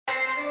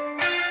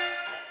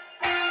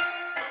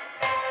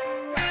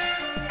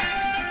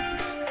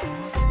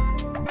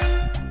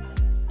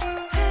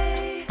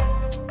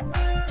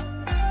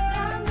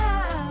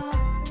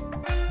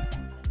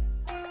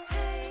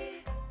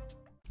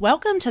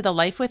Welcome to the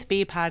Life with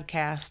Bee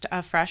podcast,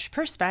 a fresh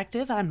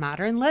perspective on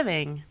modern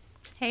living.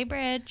 Hey,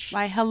 Bridge.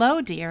 Why,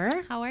 hello,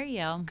 dear. How are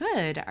you?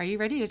 Good. Are you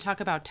ready to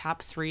talk about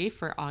top 3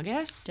 for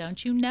August?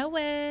 Don't you know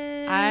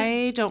it?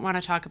 I don't want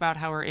to talk about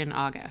how we're in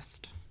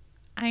August.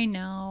 I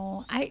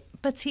know.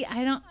 But see,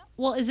 I don't.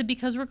 Well, is it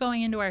because we're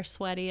going into our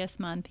sweatiest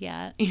month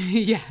yet?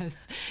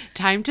 Yes.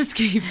 Time just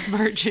keeps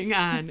marching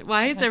on.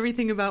 Why is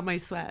everything about my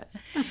sweat?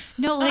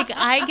 No, like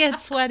I get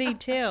sweaty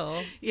too.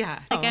 Yeah.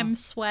 Like I'm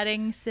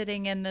sweating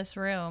sitting in this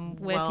room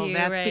with you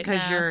that's right because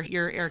now.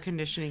 your air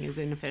conditioning is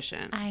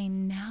inefficient. I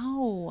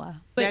know.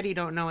 But Daddy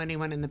don't know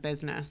anyone in the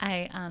business.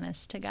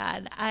 honest to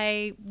God,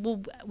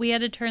 we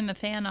had to turn the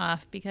fan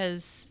off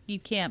because you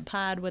can't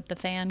pod with the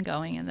fan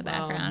going in the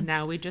background.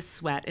 Now we just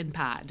sweat and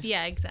pod.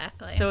 Yeah,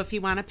 exactly. So if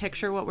you want to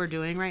picture what we're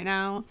doing right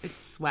now, it's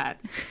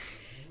sweat.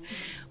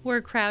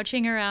 We're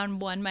crouching around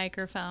one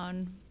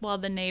microphone while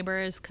the neighbor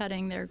is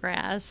cutting their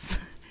grass.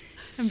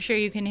 I'm sure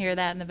you can hear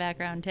that in the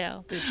background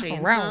too. The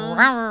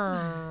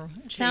chainsaw.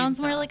 Sounds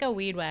more Chainsaw. like a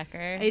weed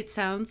whacker. It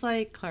sounds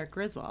like Clark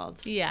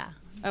Griswold. Yeah.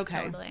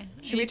 Okay. Totally.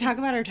 Should we talk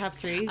about our top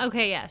 3?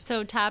 Okay, yeah.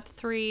 So top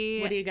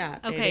 3. What do you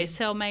got, Okay, baby?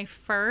 so my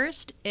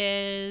first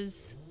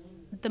is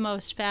the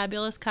most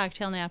fabulous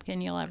cocktail napkin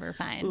you'll ever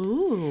find.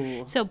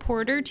 Ooh. So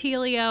Porter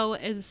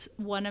Telio is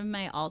one of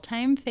my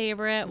all-time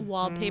favorite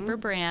wallpaper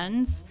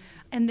brands.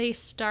 And they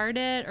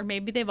started, or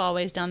maybe they've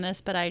always done this,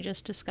 but I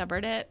just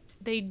discovered it.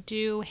 They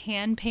do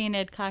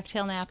hand-painted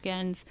cocktail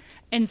napkins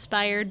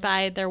inspired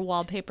by their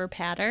wallpaper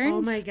patterns.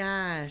 Oh my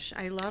gosh.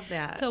 I love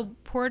that. So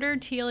Porter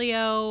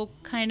Telio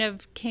kind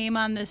of came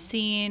on the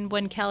scene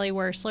when Kelly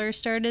Wearstler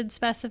started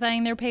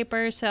specifying their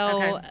paper.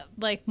 So Okay.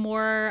 like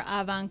more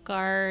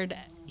avant-garde,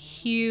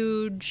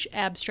 huge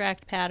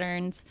abstract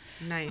patterns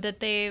Nice. that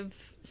they've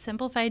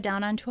simplified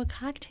down onto a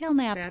cocktail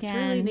napkin. That's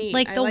really neat.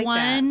 Like I the like that.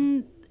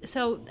 one.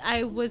 So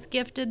I was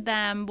gifted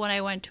them when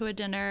I went to a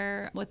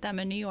dinner with them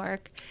in New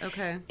York.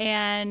 Okay.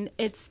 And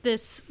it's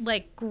this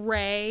like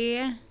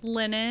gray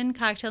linen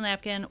cocktail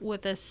napkin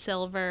with a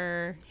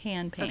silver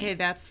hand paint. Okay,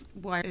 that's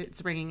why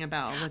it's ringing a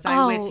bell. Was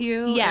I with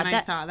you and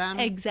I saw them?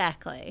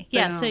 Exactly.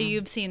 Yeah, so Boom.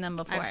 you've seen them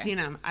before. I've seen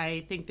them.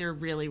 I think they're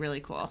really, really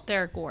cool.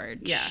 They're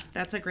gorge. Yeah,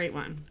 that's a great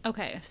one.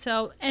 Okay,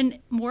 so, and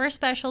more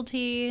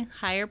specialty,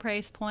 higher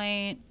price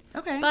point.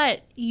 Okay.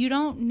 But you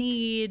don't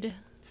need...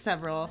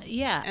 Several.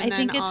 Yeah, And I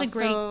think then it's a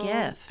great also,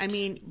 gift. I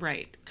mean,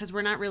 right, because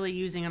we're not really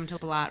using them to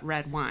blot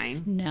red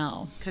wine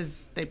No.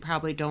 because they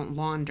probably don't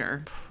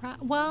launder.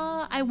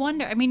 Well, I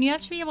wonder. I mean, you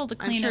have to be able to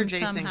clean sure them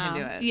Jason can somehow.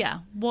 do it. Yeah.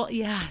 Well,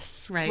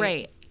 yes. Right.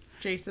 Great.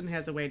 Jason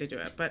has a way to do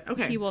it, but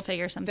okay. He will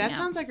figure something out. That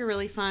sounds like a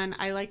really fun.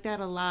 I like that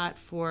a lot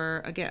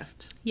for a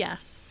gift.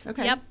 Yes.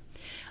 Okay. Yep.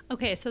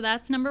 Okay, so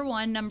that's number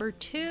 1. Number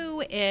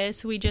 2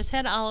 is we just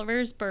had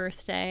Oliver's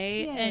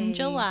birthday in Yay.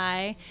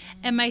 July,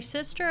 and my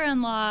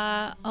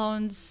sister-in-law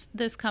owns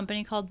this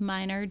company called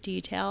Minor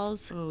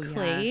Details Oh,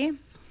 Clee.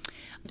 yes.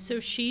 So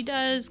she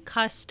does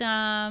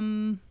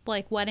custom,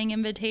 like wedding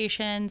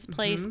invitations,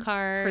 place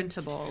cards,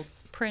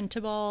 Printables.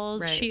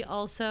 printables. Right. She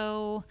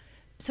also,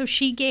 so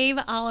she gave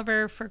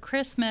Oliver for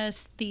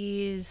Christmas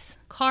these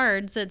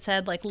cards that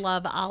said like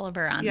 "Love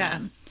Oliver" on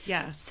them.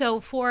 Yes. So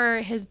for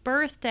his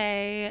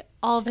birthday,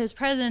 all of his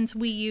presents,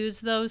 we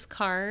use those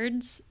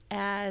cards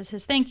as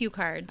his thank you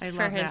cards I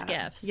for love his that.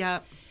 gifts.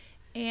 Yep.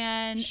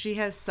 And She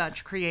has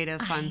such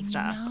creative, fun I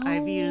stuff.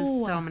 I've used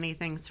know. so many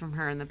things from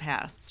her in the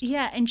past.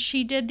 yeah, and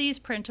she did these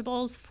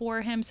printables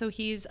for him. So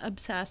he's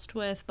obsessed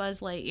with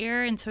Buzz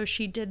Lightyear. And so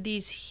she did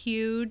these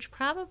huge,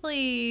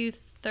 probably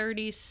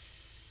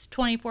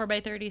 24 by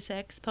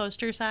 36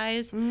 poster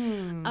size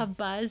of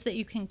Buzz that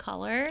you can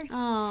color.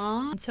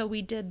 Aww. And so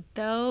we did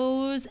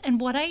those.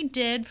 And what I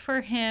did for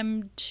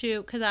him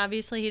too, because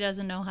obviously he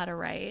doesn't know how to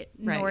write,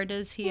 Right. nor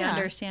does he Yeah.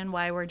 understand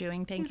why we're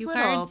doing thank He's you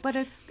little, cards. but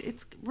it's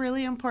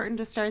really important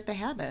to start the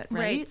habit,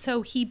 right?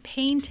 So he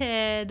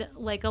painted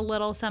like a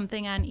little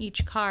something on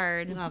each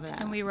card. Love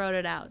that. And we wrote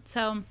it out.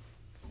 So,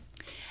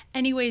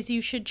 anyways, you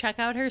should check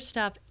out her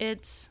stuff.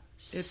 It's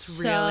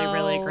really,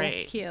 really so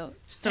great. Cute.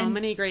 So And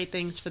many great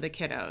things for the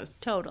kiddos.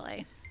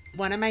 Totally.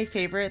 One of my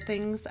favorite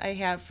things I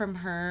have from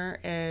her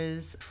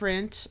is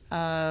print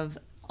of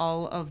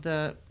all of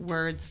the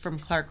words from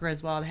Clark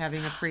Griswold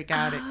having a freak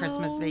out at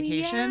Christmas Oh,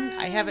 vacation.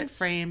 I have it yes.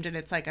 framed and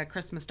it's like a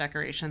Christmas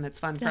decoration that's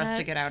fun for us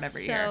to get out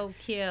every year. So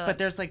cute. But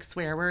there's like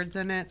swear words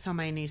in it, so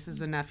my nieces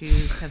and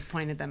nephews have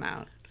pointed them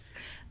out.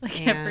 like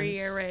and- every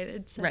year, right?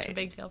 It's such a right.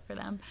 big deal for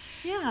them.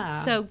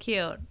 Yeah. So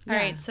cute. All Yeah.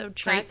 right, so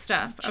check Great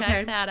stuff. Check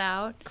Okay. that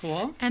out.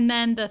 Cool. And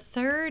then the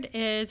third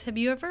is, have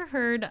you ever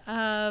heard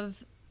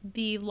of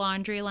the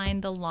laundry line,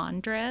 The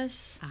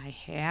Laundress? I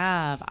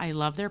have. I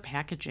love their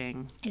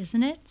packaging.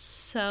 Isn't it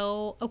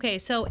so? Okay,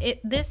 so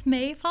this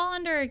may fall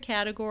under a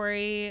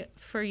category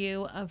for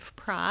you of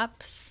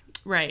props.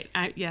 Right.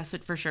 Yes,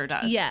 it for sure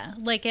does. Yeah,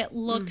 like it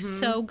looks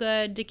so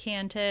good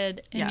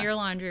decanted in Yes. your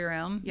laundry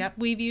room. Yep.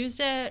 We've used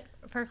it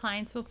for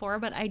clients before,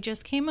 but I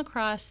just came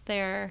across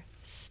their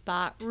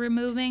spot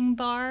removing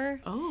bar,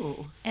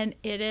 Oh. and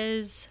it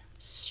is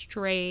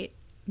straight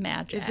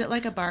magic. Is it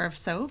like a bar of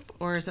soap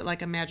or is it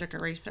like a magic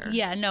eraser?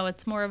 Yeah, no,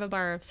 it's more of a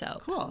bar of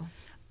soap. Cool.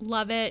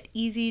 Love it.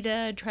 Easy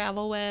to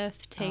travel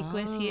with, take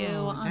with you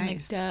on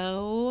nice. the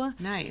go.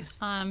 Nice.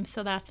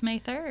 So that's my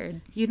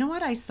third. You know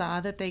what I saw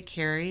that they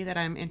carry that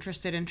I'm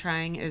interested in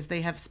trying is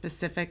they have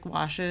specific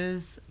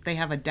washes. They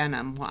have a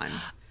denim one.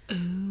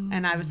 Ooh.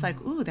 And I was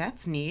like, ooh,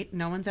 that's neat.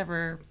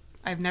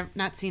 I've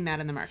not seen that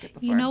in the market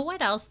before. You know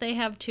what else they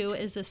have too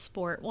is a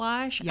sport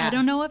wash. Yes. I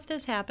don't know if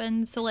this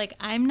happens. So like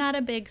I'm not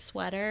a big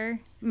sweater.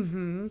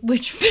 Mm-hmm.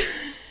 Which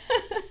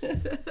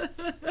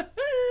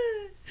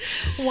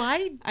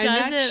why does I'm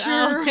not it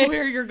sure always...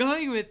 where you're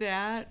going with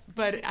that,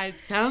 but it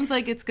sounds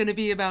like it's going to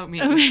be about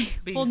me.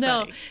 Being well,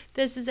 no, sweaty.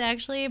 this is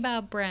actually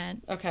about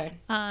Brent. Okay.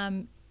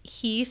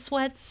 He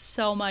sweats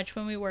so much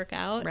when we work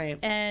out, right?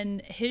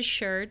 And his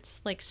shirts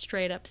like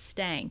straight up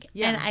stank,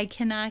 yeah. And I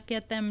cannot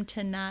get them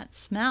to not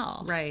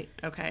smell. Right.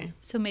 Okay.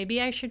 So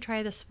maybe I should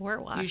try the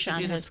sport wash. You should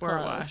on do the his sport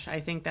clothes. wash. I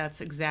think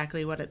that's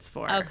exactly what it's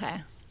for.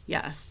 Okay.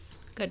 Yes.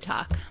 Good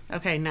talk.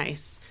 Okay.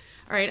 Nice.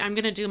 All right, I'm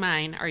going to do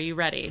mine. Are you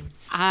ready?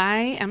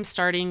 I am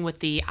starting with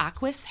the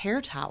Aquis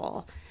hair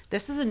towel.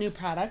 This is a new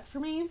product for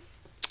me.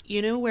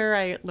 You know where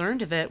I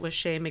learned of it was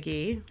Shay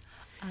McGee.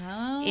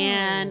 Oh.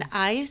 And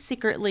I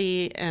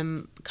secretly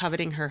am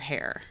coveting her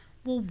hair.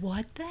 Well,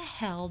 what the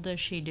hell does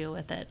she do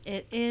with it?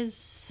 It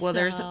is Well,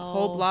 there's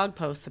whole blog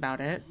posts about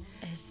it.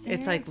 Is there?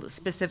 It's like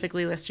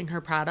specifically listing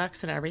her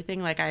products and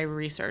everything. Like I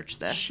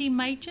researched this. She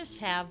might just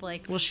have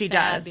like she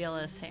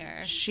fabulous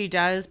hair. She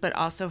does, but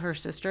also her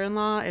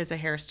sister-in-law is a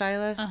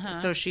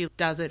hairstylist. So she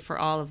does it for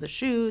all of the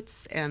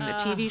shoots and the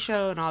TV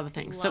show and all the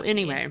things. So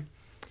anyway,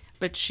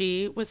 but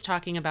she was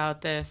talking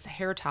about this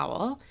hair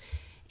towel.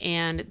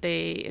 And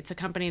it's a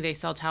company, they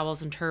sell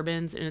towels and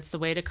turbans, and it's the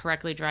way to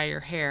correctly dry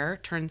your hair.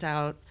 Turns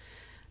out,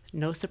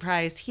 no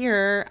surprise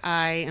here,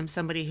 I am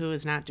somebody who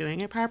is not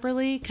doing it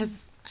properly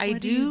because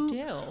What do you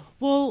do?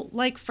 Well,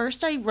 like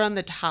first I run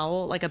the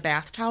towel, like a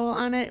bath towel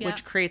on it, Yeah.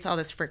 which creates all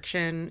this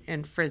friction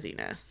and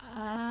frizziness.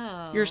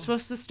 Oh. You're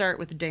supposed to start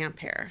with damp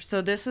hair.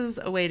 So this is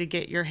a way to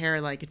get your hair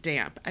like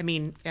damp. I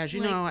mean, as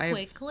you know,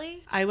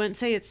 quickly? I wouldn't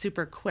say it's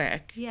super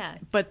quick. Yeah.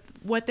 But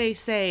what they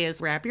say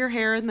is wrap your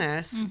hair in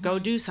this, go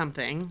do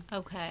something,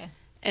 Okay.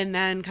 and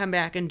then come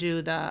back and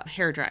do the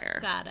hair dryer.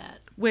 Got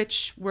it.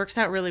 Which works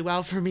out really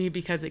well for me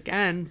because,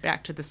 again,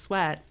 back to the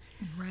sweat.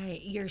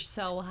 Right. You're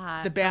so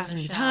hot. The from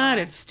bathroom's shower. hot,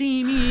 it's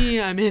steamy,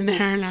 I'm in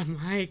there and I'm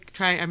like,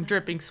 I'm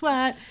dripping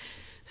sweat.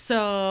 So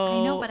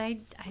I know, but I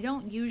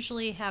don't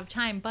usually have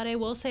time, but I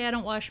will say I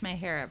don't wash my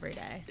hair every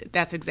day.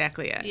 that's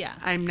exactly it. Yeah.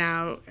 I'm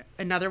now,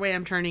 another way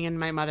I'm turning into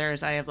my mother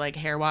is I have like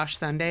hair wash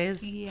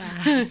Sundays.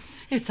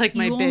 Yes. It's like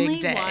my you big only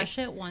day. wash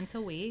it once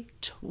a week?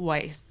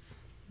 Twice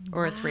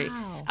or three.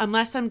 Wow.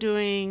 Unless I'm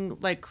doing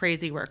like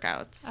crazy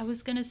workouts. I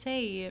was going to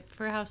say,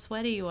 for how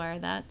sweaty you are,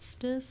 that's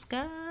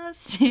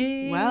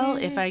disgusting. Well,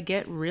 if I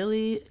get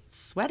really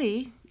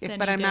sweaty, Then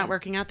but you I'm not don't.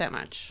 working out that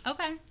much.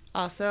 Okay.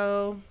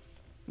 Also,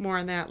 more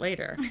on that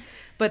later.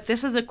 But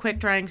this is a quick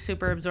drying,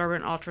 super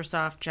absorbent, ultra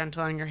soft,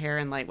 gentle on your hair,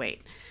 and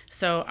lightweight.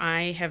 So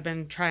I have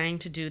been trying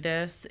to do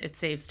this. It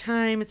saves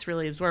time. It's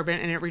really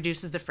absorbent, and it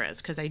reduces the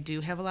frizz because I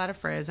do have a lot of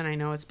frizz, and I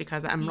know it's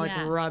because I'm like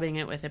Yeah. rubbing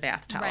it with a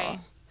bath towel. Right.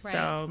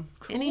 So,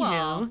 Cool.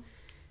 anywho,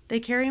 they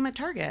carry them at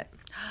Target.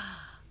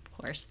 Of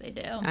course they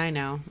do. I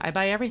know. I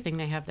buy everything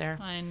they have there.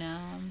 I know.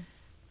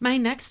 My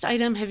next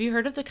item, have you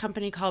heard of the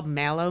company called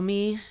Mallow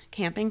Me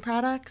Camping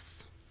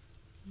Products?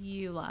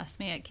 You lost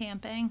me at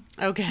camping.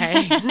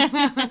 Okay.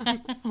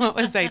 What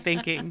was I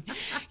thinking?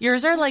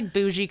 Yours are like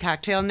bougie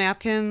cocktail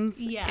napkins,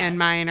 Yes. and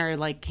mine are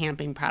like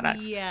camping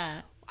products.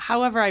 Yeah.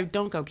 However, I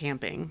don't go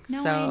camping.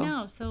 No, so. I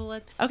know. So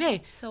let's.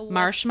 Okay. So what's-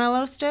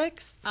 Marshmallow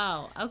sticks.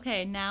 Oh,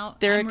 okay. Now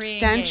They're I'm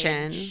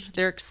extension. re-engaged.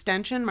 They're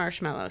extension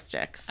marshmallow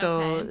sticks. So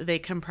Okay. they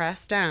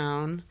compress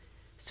down,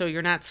 so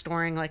you're not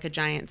storing like a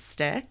giant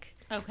stick.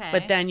 Okay.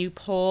 But then you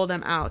pull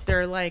them out.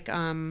 They're like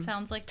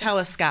sounds like the-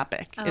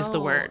 telescopic is the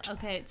Oh, word.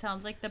 Okay, it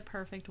sounds like the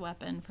perfect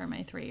weapon for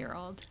my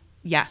 3-year-old.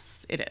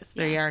 Yes, it is.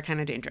 They Yeah. are kind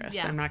of dangerous.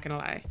 Yeah. I'm not going to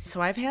lie.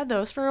 So I've had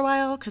those for a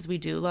while because we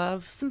do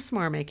love some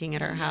s'more making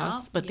at our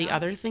house. But the yeah.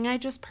 other thing I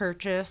just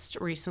purchased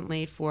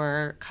recently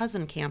for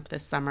cousin camp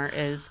this summer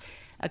is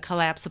a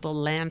collapsible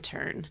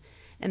lantern.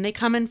 And they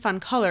come in fun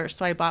colors,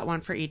 so I bought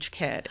one for each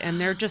kid. And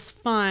they're just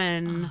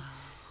fun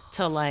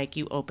to like,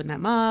 you open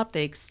them up,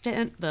 they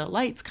extend, the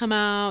lights come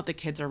out, the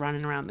kids are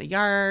running around the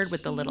yard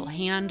with the little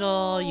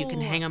handle. You can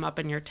hang them up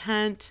in your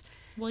tent.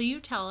 Will you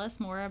tell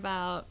us more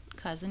about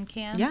cousin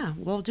camp? Yeah,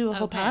 we'll do a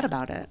whole Okay. pod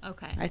about it.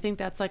 Okay. I think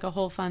that's like a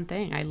whole fun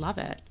thing. I love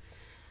it.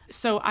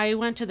 So I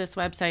went to this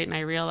website and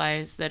I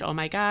realized that, oh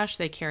my gosh,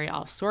 they carry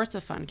all sorts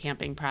of fun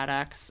camping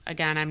products.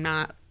 Again, I'm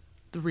not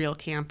the real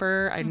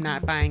camper. I'm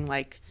not buying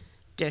like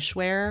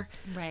dishware.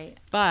 Right.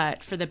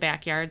 But for the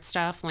backyard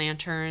stuff,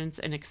 lanterns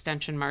and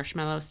extension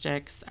marshmallow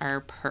sticks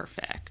are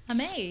perfect.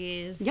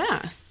 Amaze.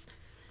 Yes.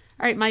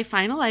 All right, my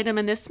final item,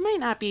 and this might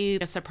not be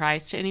a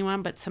surprise to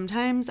anyone, but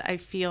sometimes I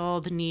feel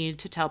the need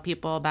to tell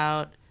people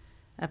about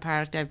a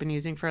product I've been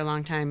using for a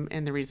long time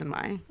and the reason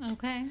why.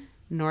 Okay.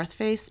 North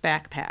Face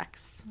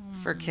backpacks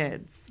for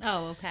kids.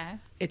 Oh, okay.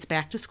 It's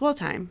back to school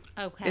time.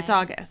 Okay. It's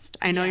August.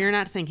 I know you're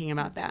not thinking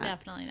about that.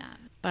 Definitely not.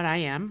 But I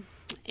am.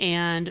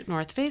 And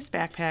North Face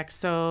backpacks.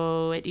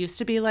 So it used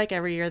to be like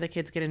every year the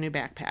kids get a new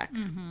backpack.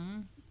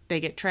 They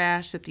get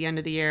trashed at the end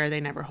of the year.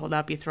 They never hold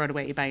up. You throw it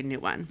away. You buy a new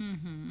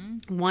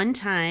one. One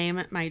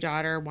time, my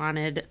daughter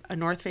wanted a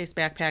North Face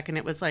backpack, and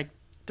it was like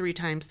 3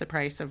 times the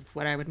price of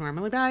what I would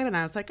normally buy. And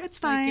I was like, it's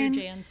fine.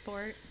 Like your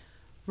JanSport?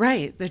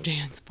 Right, the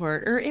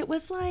JanSport. Or it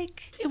was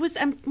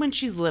when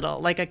she's little,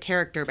 like a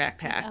character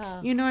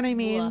backpack. You know what I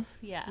mean? Woof.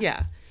 Yeah.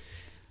 Yeah.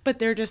 But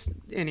they're just,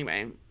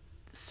 anyway.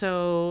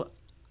 So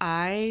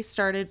I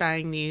started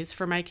buying these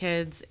for my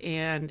kids,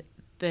 and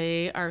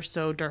they are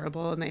so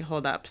durable and they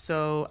hold up.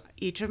 So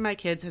each of my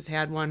kids has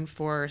had one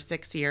for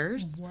 6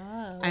 years.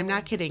 Whoa. I'm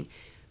not kidding.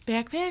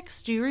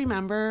 Backpacks, do you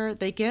remember?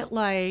 They get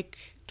like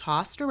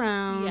tossed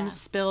around,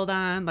 spilled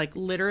on, like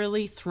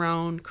literally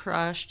thrown,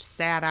 crushed,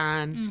 sat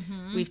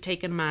on. We've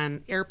taken them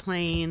on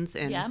airplanes.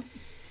 And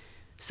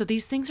so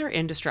these things are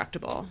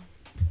indestructible.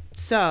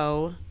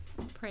 So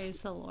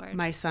praise the Lord.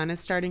 My son is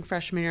starting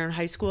freshman year in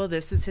high school.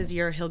 This is his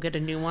year. He'll get a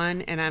new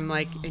one. And I'm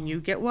like, and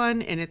you get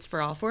one, and it's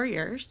for all 4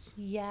 years.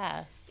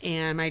 Yes.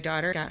 And my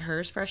daughter got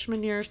hers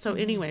freshman year. So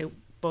anyway,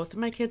 both of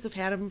my kids have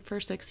had them for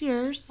 6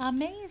 years.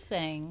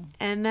 Amazing.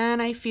 And then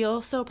I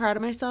feel so proud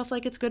of myself,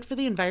 like it's good for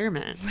the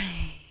environment.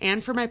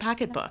 And for my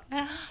pocketbook.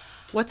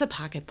 What's a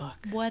pocketbook?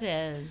 What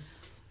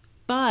is?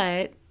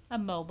 But a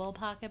mobile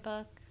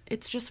pocketbook?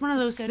 It's just one of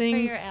those things.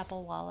 It's good for your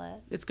Apple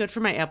Wallet. It's good for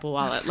my Apple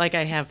Wallet. Like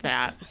I have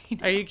that.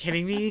 Are you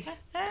kidding me?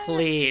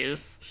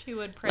 Please. She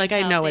would print like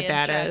I know what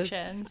that is.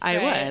 Right? I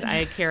would.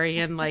 I carry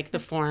in like the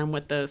form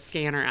with the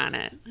scanner on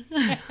it.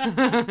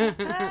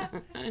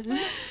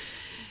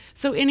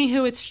 So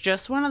anywho, it's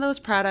just one of those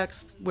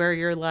products where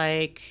you're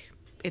like,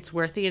 it's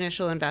worth the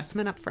initial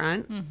investment up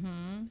front,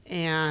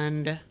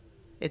 and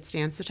it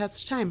stands the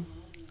test of time.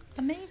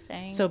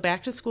 Amazing. So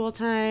back to school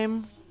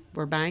time,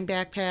 we're buying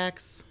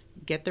backpacks.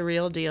 Get the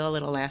real deal.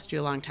 It'll last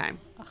you a long time.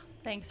 Oh,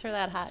 thanks for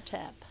that hot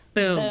tip.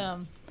 Boom.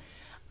 Boom.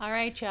 All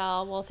right,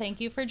 y'all. Well, thank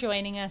you for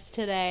joining us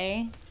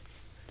today.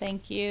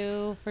 Thank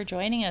you for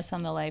joining us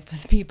on the Life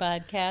with B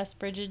podcast.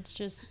 Bridget's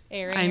just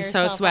airing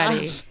herself out.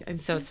 I'm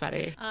so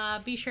sweaty.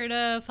 Be sure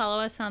to follow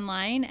us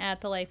online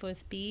at the Life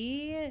with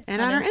B and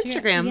on our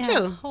Instagram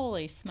too.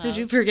 Holy smokes! Did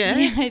you forget?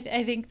 Yeah,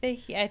 I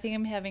think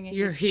I'm having a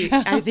heat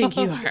stroke. I think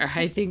you are.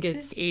 I think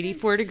it's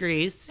 84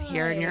 degrees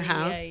here in your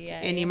house,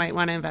 and you might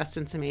want to invest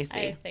in some AC.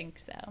 I think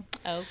so.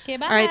 Okay,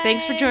 bye. All right,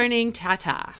 thanks for joining. Ta-ta.